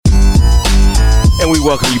And we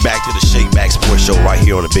welcome you back to the Shake Back Sports Show right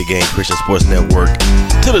here on the Big Game Christian Sports Network.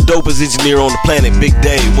 To the dopest engineer on the planet, Big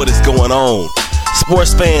Dave, what is going on?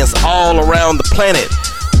 Sports fans all around the planet,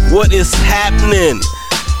 what is happening?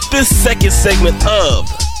 This second segment of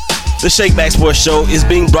the Shake Back Sports Show is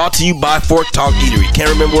being brought to you by Fork Talk Eatery.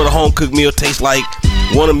 Can't remember what a home cooked meal tastes like.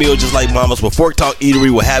 Want a meal just like mama's, but Fork Talk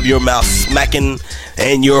Eatery will have your mouth smacking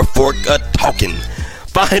and your fork talking.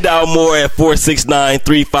 Find out more at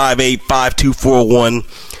 469-358-5241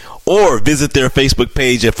 or visit their Facebook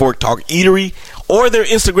page at Fork Talk Eatery or their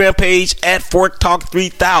Instagram page at Fork Talk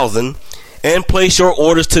 3000 and place your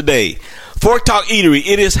orders today. Fork Talk Eatery,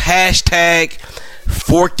 it is hashtag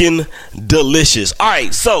forkin' delicious. All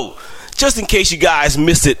right, so just in case you guys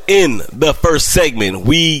missed it in the first segment,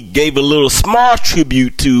 we gave a little small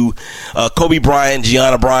tribute to Kobe Bryant,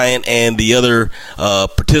 Gianna Bryant, and the other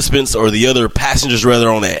participants, or the other passengers rather,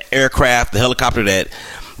 on that aircraft, the helicopter that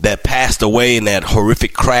passed away in that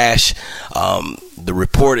horrific crash. The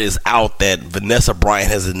report is out that Vanessa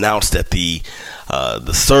Bryant has announced that the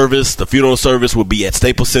funeral service will be at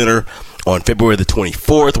Staples Center on February the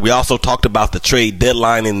 24th. We also talked about the trade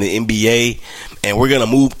deadline in the NBA, and we're going to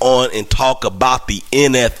move on and talk about the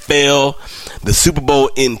NFL, the Super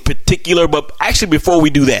Bowl in particular. But actually, before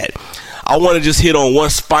we do that, I want to just hit on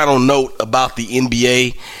one final note about the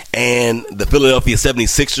NBA and the Philadelphia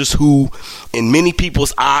 76ers, who in many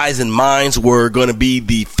people's eyes and minds were going to be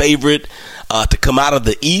the favorite to come out of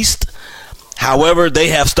the East. However, they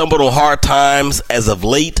have stumbled on hard times as of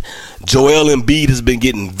late. Joel Embiid has been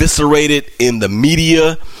getting eviscerated in the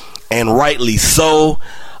media, and rightly so.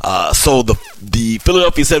 So the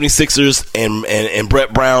Philadelphia 76ers and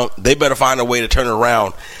Brett Brown, they better find a way to turn it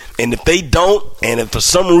around. And if they don't, and if for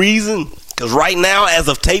some reason, because right now, as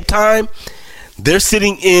of tape time, they're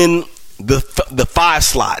sitting in the 5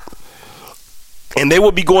 slot. And they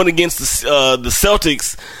will be going against the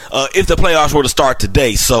Celtics if the playoffs were to start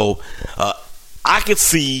today. So I could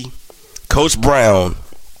see Coach Brown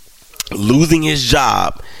losing his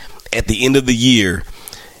job at the end of the year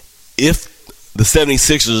if the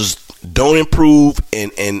 76ers don't improve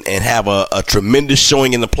and have a tremendous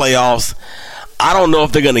showing in the playoffs. I don't know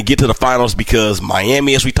if they're going to get to the finals because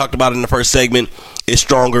Miami, as we talked about in the first segment, is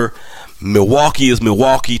stronger. Milwaukee is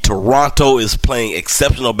Milwaukee. Toronto is playing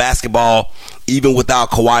exceptional basketball even without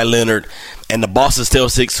Kawhi Leonard. And the Boston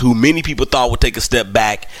Celtics, who many people thought would take a step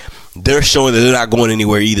back, they're showing that they're not going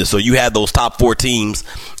anywhere either. So you have those top 4 teams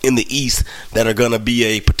in the East that are going to be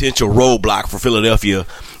a potential roadblock for Philadelphia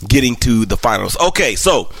getting to the finals. Okay,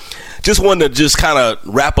 so just wanted to just kind of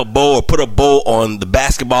wrap a bow or put a bow on the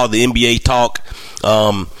basketball, the NBA talk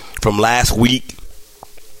from last week,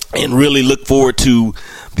 and really look forward to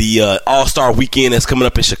the All-Star weekend that's coming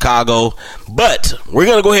up in Chicago. But we're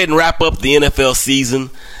going to go ahead and wrap up the NFL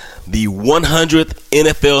season. The 100th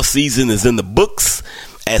NFL season is in the books.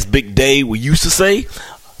 As Big Dave we used to say,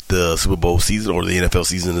 the Super Bowl season or the NFL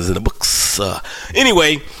season is in the books.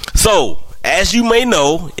 Anyway, so as you may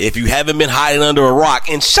know, if you haven't been hiding under a rock,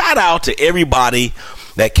 and shout out to everybody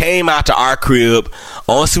that came out to our crib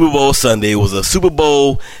on Super Bowl Sunday. It was a Super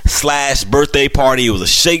Bowl / birthday party. It was a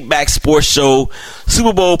Shake Back Sports Show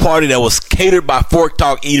Super Bowl party that was catered by Fork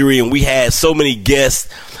Talk Eatery, and we had so many guests.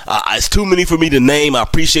 It's too many for me to name. I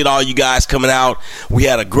appreciate all you guys coming out. We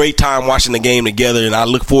had a great time watching the game together, and I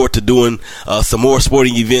look forward to doing some more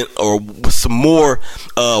sporting event or some more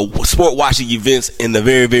sport watching events in the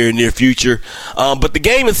very, very near future. But the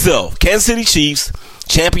game itself, Kansas City Chiefs,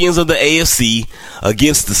 champions of the AFC,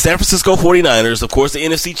 against the San Francisco 49ers, of course, the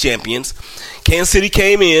NFC champions. Kansas City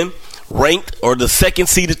came in ranked, or the second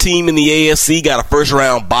seeded team in the AFC, got a first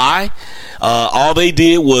round bye. All they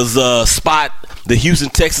did was spot the Houston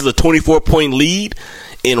Texans a 24-point lead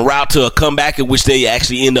en route to a comeback in which they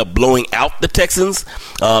actually end up blowing out the Texans.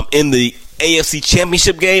 In the AFC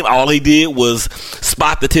Championship game, all they did was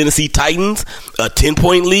spot the Tennessee Titans a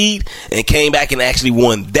 10-point lead and came back and actually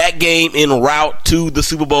won that game en route to the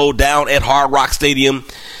Super Bowl down at Hard Rock Stadium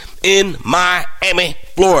in Miami,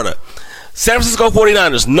 Florida. San Francisco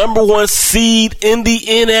 49ers, number 1 seed in the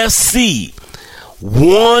NFC,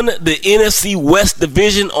 won the NFC West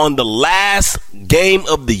Division on the last game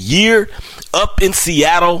of the year up in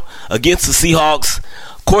Seattle against the Seahawks.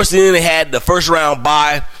 Of course, then they had the first round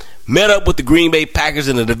bye, met up with the Green Bay Packers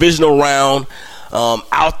in the divisional round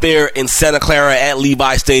out there in Santa Clara at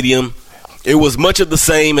Levi Stadium. It was much of the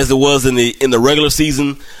same as it was in the regular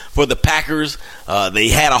season for the Packers. They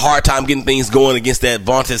had a hard time getting things going against that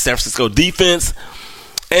vaunted San Francisco defense.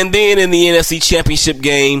 And then in the NFC Championship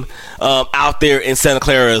game out there in Santa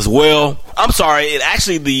Clara as well. I'm sorry,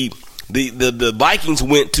 the the Vikings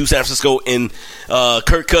went to San Francisco, and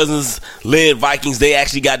Kirk Cousins led Vikings. They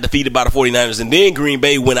actually got defeated by the 49ers, and then Green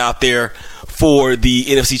Bay went out there for the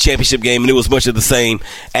NFC Championship game, and it was much of the same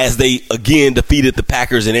as they again defeated the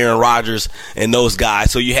Packers and Aaron Rodgers and those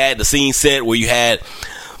guys. So you had the scene set where you had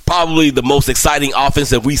probably the most exciting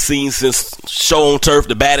offense that we've seen since Show on Turf,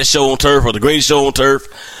 the baddest show on turf, or the greatest show on turf,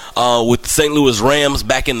 with the St. Louis Rams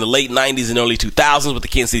back in the late 90s and early 2000s with the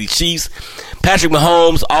Kansas City Chiefs. Patrick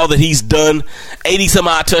Mahomes, all that he's done,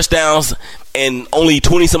 80-some-odd touchdowns and only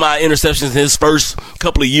 20-some-odd interceptions in his first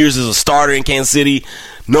couple of years as a starter in Kansas City.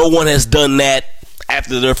 No one has done that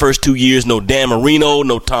after their first 2 years. No Dan Marino,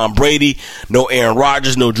 no Tom Brady, no Aaron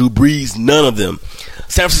Rodgers, no Drew Brees, none of them.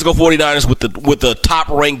 San Francisco 49ers with the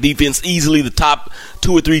top-ranked defense, easily the top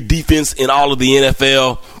 2 or 3 defense in all of the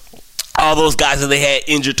NFL. All those guys that they had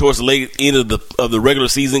injured towards the late end of the regular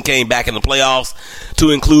season came back in the playoffs,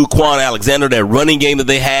 to include Quan Alexander, that running game that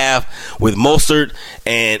they have with Mostert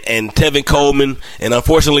and Tevin Coleman. And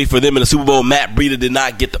unfortunately for them in the Super Bowl, Matt Breida did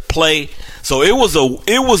not get to play. So it was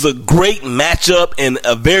a great matchup and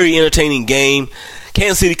a very entertaining game.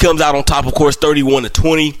 Kansas City comes out on top, of course,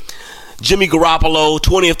 31-20. Jimmy Garoppolo,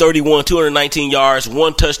 20 of 31, 219 yards,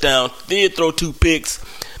 1 touchdown, did throw 2 picks.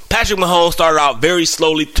 Patrick Mahomes started out very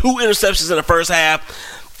slowly, 2 interceptions in the first half,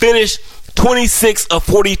 finished 26 of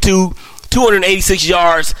 42, 286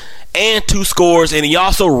 yards, and 2 scores, and he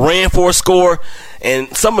also ran for a score.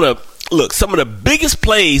 And some of the biggest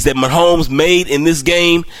plays that Mahomes made in this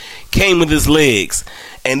game came with his legs.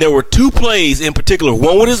 And there were 2 plays in particular,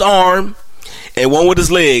 one with his arm and one with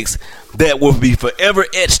his legs, that will be forever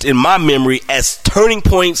etched in my memory as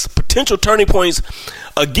potential turning points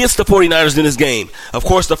against the 49ers in this game. Of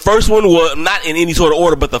course, the first one was not in any sort of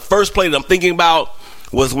order, but the first play that I'm thinking about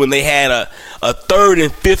was when they had a 3rd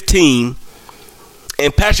and 15,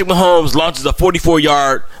 and Patrick Mahomes launches a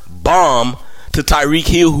 44-yard bomb to Tyreek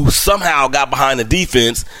Hill, who somehow got behind the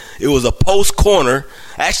defense. It was a post corner.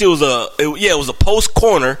 Actually, it was a post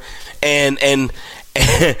corner, and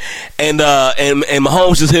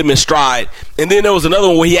Mahomes just hit him in stride. And then there was another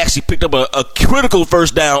one where he actually picked up a critical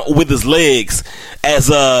first down with his legs.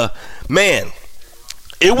 It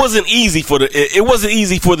wasn't easy for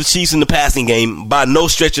the Chiefs in the passing game by no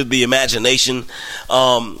stretch of the imagination.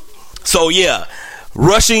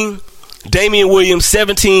 Rushing, Damian Williams,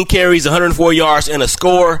 17 carries, 104 yards, and a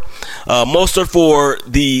score. Raheem Mostert for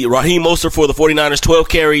the 49ers, 12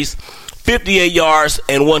 carries, 58 yards,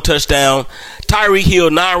 and 1 touchdown. Tyreek Hill,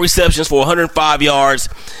 9 receptions for 105 yards.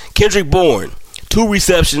 Kendrick Bourne, 2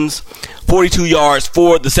 receptions, 42 yards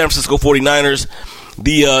for the San Francisco 49ers.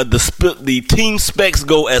 The team specs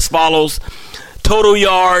go as follows. Total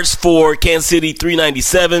yards for Kansas City,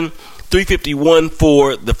 397, 351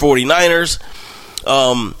 for the 49ers.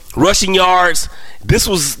 Rushing yards, this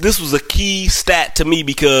was a key stat to me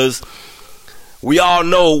because we all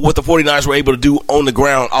know what the 49ers were able to do on the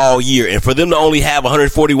ground all year. And for them to only have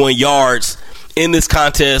 141 yards in this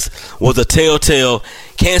contest was a telltale.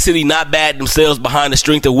 Kansas City not bad themselves behind the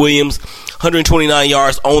strength of Williams, 129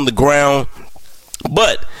 yards on the ground.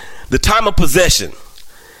 But the time of possession,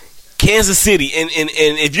 Kansas City, and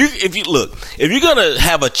if you're gonna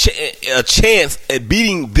have a chance at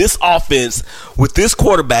beating this offense with this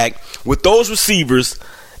quarterback, with those receivers,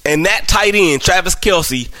 and that tight end, Travis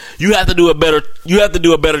Kelce, you have to do a better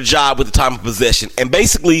job with the time of possession. And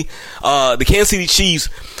basically, the Kansas City Chiefs,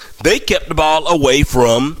 they kept the ball away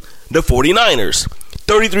from the 49ers.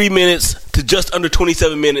 33 minutes to just under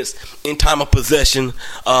 27 minutes in time of possession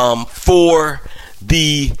for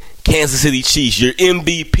the Kansas City Chiefs. Your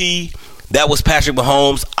MVP, that was Patrick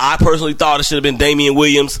Mahomes. I personally thought it should have been Damian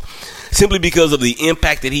Williams, simply because of the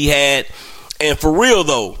impact that he had. And for real,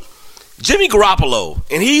 though, Jimmy Garoppolo,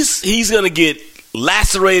 and he's going to get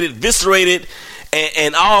lacerated, viscerated,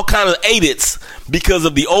 and all kind of aided because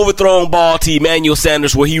of the overthrown ball to Emmanuel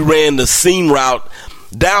Sanders, where he ran the seam route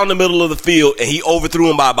down the middle of the field, and he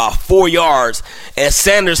overthrew him by about 4 yards, and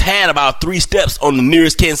Sanders had about 3 steps on the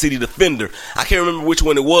nearest Kansas City defender. I can't remember which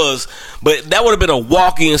one it was, but that would have been a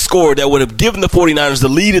walk-in score that would have given the 49ers the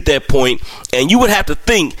lead at that point. And you would have to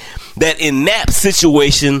think that in that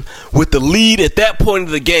situation, with the lead at that point of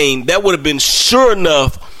the game, that would have been sure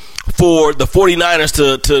enough for the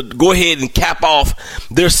 49ers to go ahead and cap off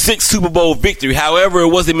their 6th Super Bowl victory. However, it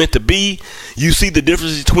wasn't meant to be. You see the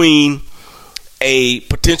difference between a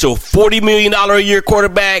potential $40 million a year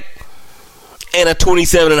quarterback and a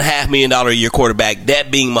 $27.5 million a year quarterback, that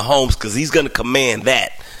being Mahomes, because he's going to command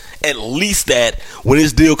that. At least that when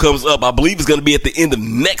his deal comes up, I believe it's going to be at the end of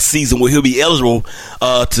next season, where he'll be eligible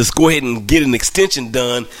to go ahead and get an extension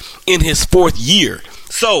done in his 4th year.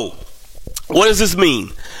 So, what does this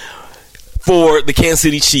mean? for the Kansas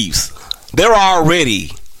City Chiefs. They're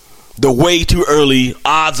already the way too early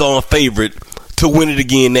odds-on favorite to win it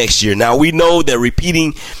again next year. Now, we know that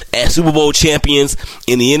repeating as Super Bowl champions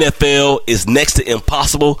in the NFL is next to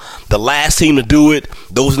impossible. The last team to do it,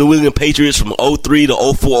 those New England Patriots from 03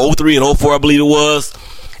 to 04, 03 and 04, I believe it was.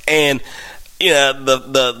 And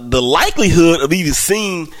the likelihood of even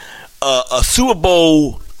seeing a Super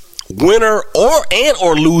Bowl winner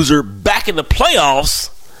or loser back in the playoffs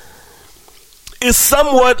is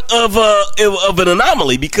somewhat of an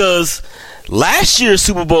anomaly, because last year's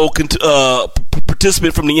Super Bowl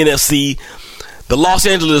participant from the NFC, the Los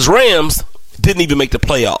Angeles Rams, didn't even make the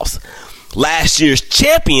playoffs. Last year's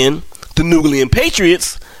champion, the New England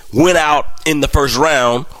Patriots, went out in the first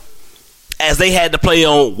round, as they had to play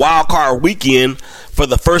on Wild Card Weekend for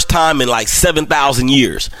the first time in like 7,000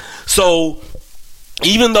 years. So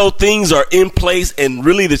even though things are in place, and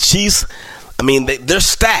really the Chiefs, I mean, they're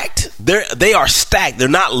stacked. They are stacked. They're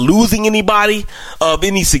not losing anybody of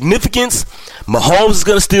any significance. Mahomes is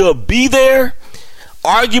going to still be there.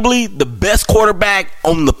 Arguably the best quarterback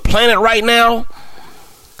on the planet right now.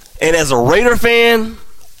 And as a Raider fan,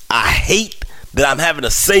 I hate that I'm having to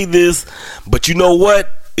say this, but you know what?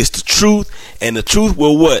 It's the truth, and the truth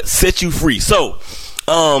will what? Set you free. So,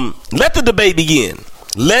 let the debate begin.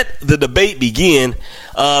 Let the debate begin,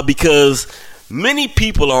 because many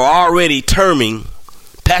people are already terming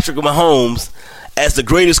Patrick Mahomes as the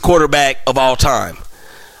greatest quarterback of all time.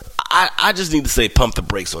 I just need to say pump the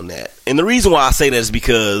brakes on that. And the reason why I say that is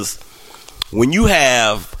because when you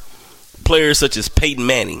have players such as Peyton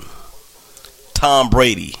Manning, Tom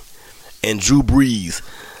Brady, and Drew Brees,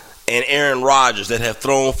 and Aaron Rodgers that have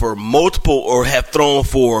thrown for more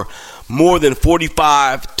than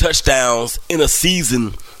 45 touchdowns in a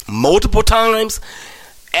season multiple times,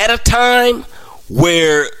 at a time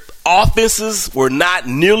where offenses were not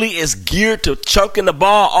nearly as geared to chunking the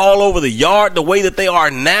ball all over the yard the way that they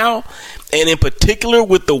are now, and in particular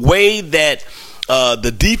with the way that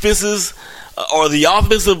the defenses or the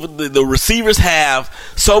offensive, the receivers have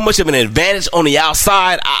so much of an advantage on the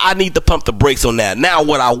outside, I need to pump the brakes on that. Now,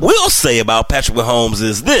 what I will say about Patrick Mahomes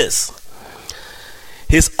is this.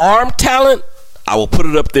 His arm talent, I will put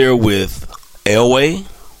it up there with Elway,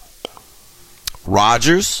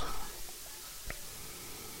 Rodgers,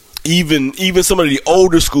 even some of the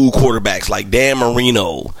older school quarterbacks like Dan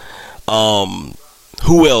Marino.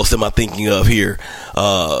 Who else am I thinking of here?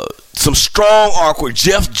 Some strong awkward.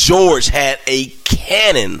 Jeff George had a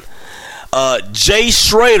cannon. Jay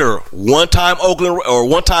Schrader, one-time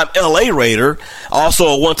LA Raider, also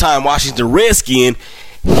a one-time Washington Redskin.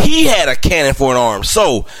 He had a cannon for an arm.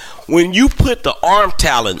 So when you put the arm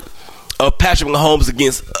talent of Patrick Mahomes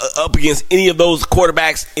up against any of those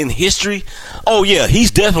quarterbacks in history, oh yeah,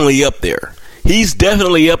 he's definitely up there. He's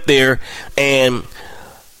definitely up there, and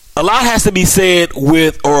a lot has to be said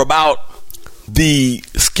with or about the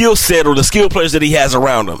skill set or the skill players that he has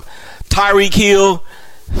around him. Tyreek Hill,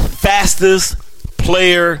 fastest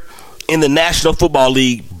player in the National Football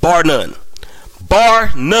League, bar none.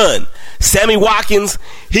 Bar none. Sammy Watkins,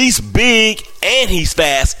 he's big and he's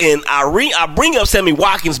fast. And I bring up Sammy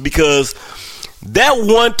Watkins because that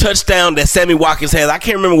one touchdown that Sammy Watkins had, I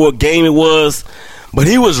can't remember what game it was, but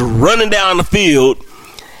he was running down the field,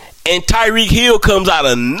 and Tyreek Hill comes out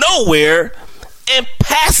of nowhere and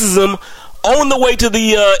passes him on the way to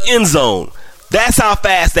the end zone. That's how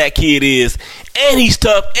fast that kid is. And he's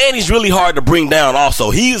tough, and he's really hard to bring down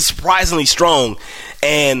also. He is surprisingly strong.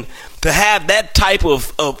 And to have that type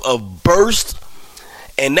of burst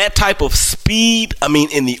and that type of speed, I mean,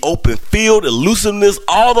 in the open field, elusiveness,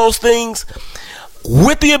 all those things,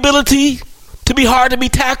 with the ability to be hard to be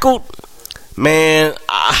tackled, man,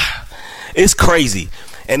 it's crazy.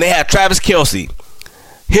 And they have Travis Kelce.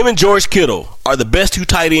 Him and George Kittle are the best two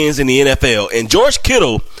tight ends in the NFL. And George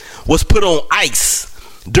Kittle was put on ice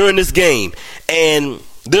during this game. And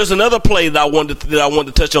there's another play that I wanted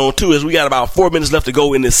to touch on too, as we got about 4 minutes left to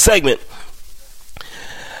go in this segment.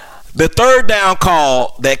 The third down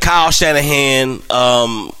call that Kyle Shanahan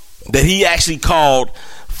that he actually called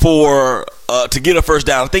for to get a first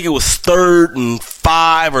down. I think it was 3rd and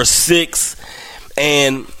 5 or 6,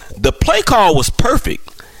 and the play call was perfect.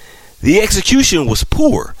 The execution was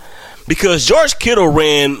poor because George Kittle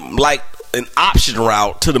ran like an option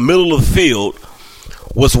route to the middle of the field,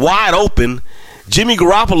 was wide open. Jimmy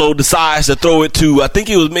Garoppolo decides to throw it to, I think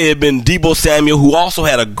may have been Deebo Samuel, who also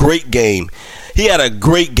had a great game. He had a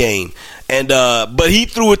great game. And but he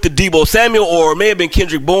threw it to Deebo Samuel, or it may have been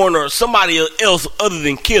Kendrick Bourne or somebody else other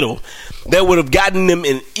than Kittle that would have gotten them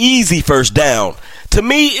an easy first down. To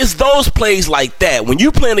me, it's those plays like that. When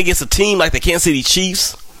you're playing against a team like the Kansas City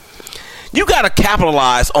Chiefs, you got to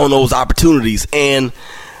capitalize on those opportunities. And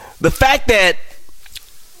the fact that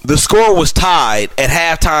the score was tied at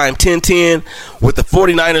halftime 10-10 with the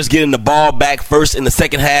 49ers getting the ball back first in the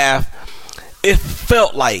second half, it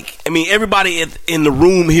felt like, I mean, everybody in the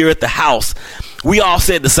room here at the house, we all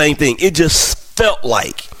said the same thing. It just felt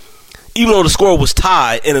like, even though the score was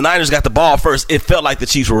tied and the Niners got the ball first, it felt like the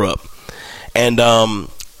Chiefs were up. And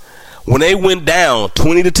when they went down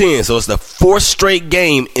 20-10, so it's the fourth straight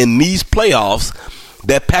game in these playoffs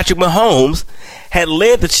that Patrick Mahomes had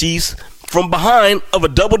led the Chiefs from behind of a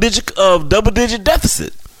double-digit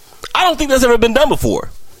deficit. I don't think that's ever been done before.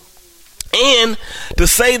 And to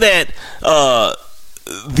say that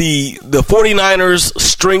the 49ers'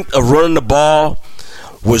 strength of running the ball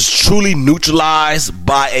was truly neutralized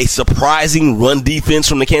by a surprising run defense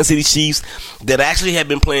from the Kansas City Chiefs that actually had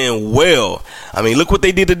been playing well. I mean, look what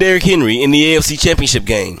they did to Derrick Henry in the AFC Championship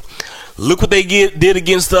game. Look what they did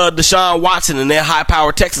against Deshaun Watson in their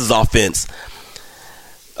high-powered Texas offense.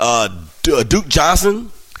 Duke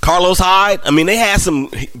Johnson, Carlos Hyde. I mean, they had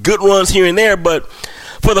some good runs here and there, but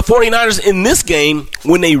for the 49ers in this game,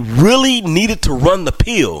 when they really needed to run the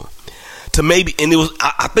pill, to maybe, and it was,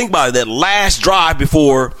 I think about it, that last drive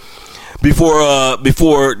before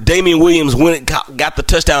Damian Williams got the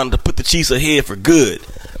touchdown to put the Chiefs ahead for good.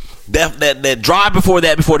 That drive before the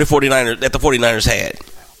 49ers had,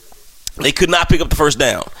 they could not pick up the first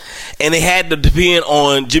down, and they had to depend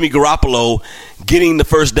on Jimmy Garoppolo getting the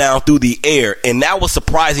first down through the air, and that was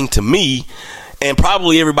surprising to me and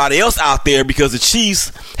probably everybody else out there, because the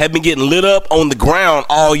Chiefs have been getting lit up on the ground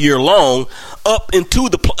all year long up until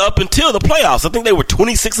the playoffs. I think they were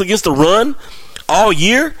 26 against the run all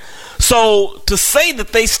year. So to say that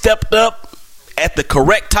they stepped up at the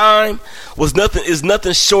correct time is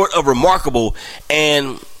nothing short of remarkable.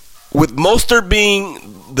 And with Mostert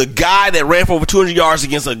being the guy that ran for over 200 yards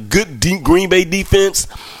against a good Green Bay defense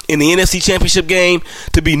in the NFC Championship game,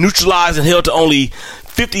 to be neutralized and held to only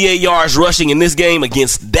 58 yards rushing in this game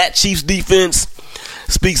against that Chiefs defense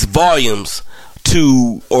speaks volumes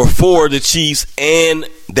for the Chiefs and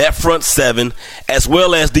that front seven, as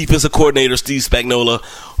well as defensive coordinator Steve Spagnuolo,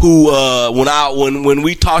 who when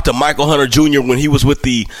we talked to Michael Hunter Jr. when he was with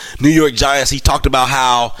the New York Giants, he talked about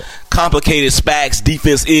how complicated Spag's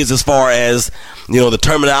defense is as far as, you know, the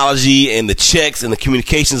terminology and the checks and the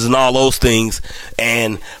communications and all those things.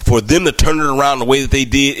 And for them to turn it around the way that they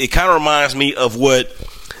did, it kind of reminds me of what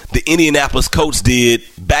the Indianapolis Colts did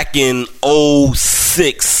back in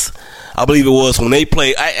 06, I believe it was, when they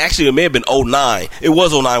played. Actually, it may have been 09. It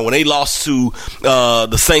was 09 when they lost to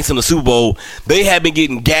the Saints in the Super Bowl. They had been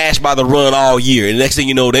getting gashed by the run all year, and the next thing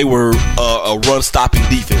you know, they were a run-stopping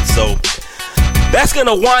defense. So that's going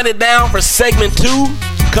to wind it down for segment 2.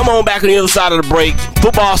 Come on back on the other side of the break.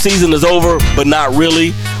 Football season is over, but not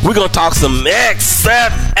really. We're going to talk some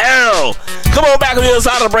XFL. Come on back on the other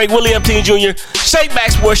side of the break. Willie Epstein Jr., Shake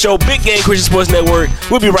Back Sports Show, Big Game Christian Sports Network.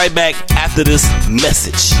 We'll be right back after this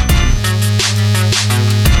message.